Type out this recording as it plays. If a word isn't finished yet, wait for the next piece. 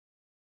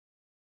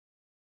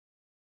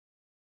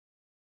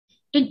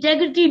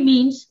Integrity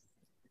means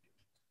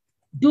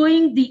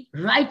doing the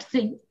right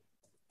thing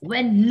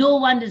when no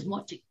one is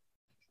watching,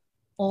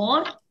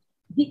 or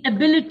the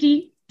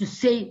ability to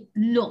say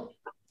no.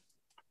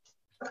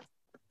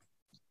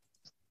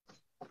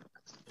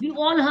 We've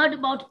all heard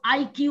about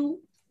IQ,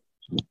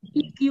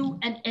 EQ,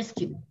 and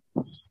SQ.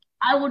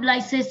 I would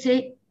like to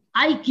say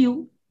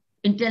IQ,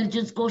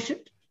 intelligence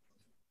quotient,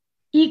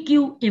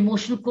 EQ,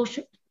 emotional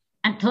quotient,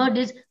 and third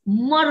is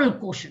moral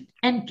quotient,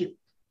 MQ,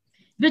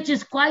 which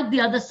is quite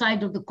the other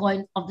side of the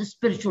coin of the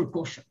spiritual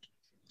quotient.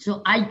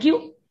 So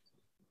IQ,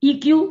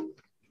 EQ,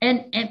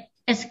 and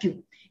SQ.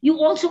 You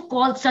also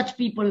call such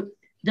people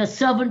the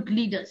servant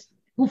leaders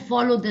who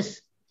follow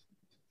this.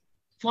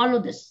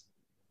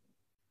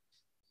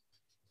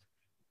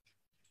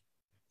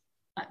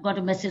 I got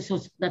a message, so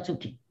that's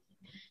okay.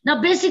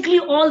 Now, basically,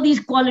 all these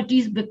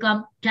qualities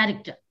become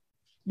character.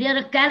 They are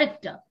a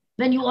character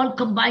when you all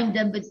combine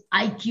them with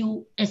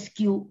IQ, SQ,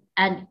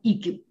 and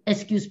EQ.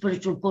 SQ,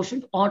 spiritual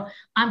quotient, or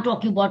I'm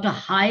talking about a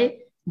high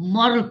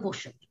moral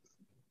quotient.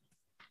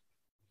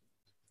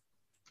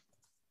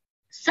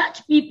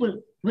 Such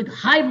people with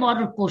high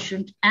moral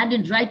quotient and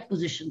in right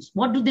positions,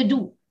 what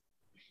do?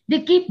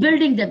 They keep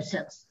building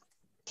themselves.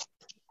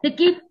 They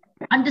keep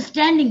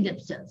understanding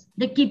themselves.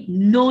 They keep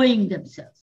knowing themselves.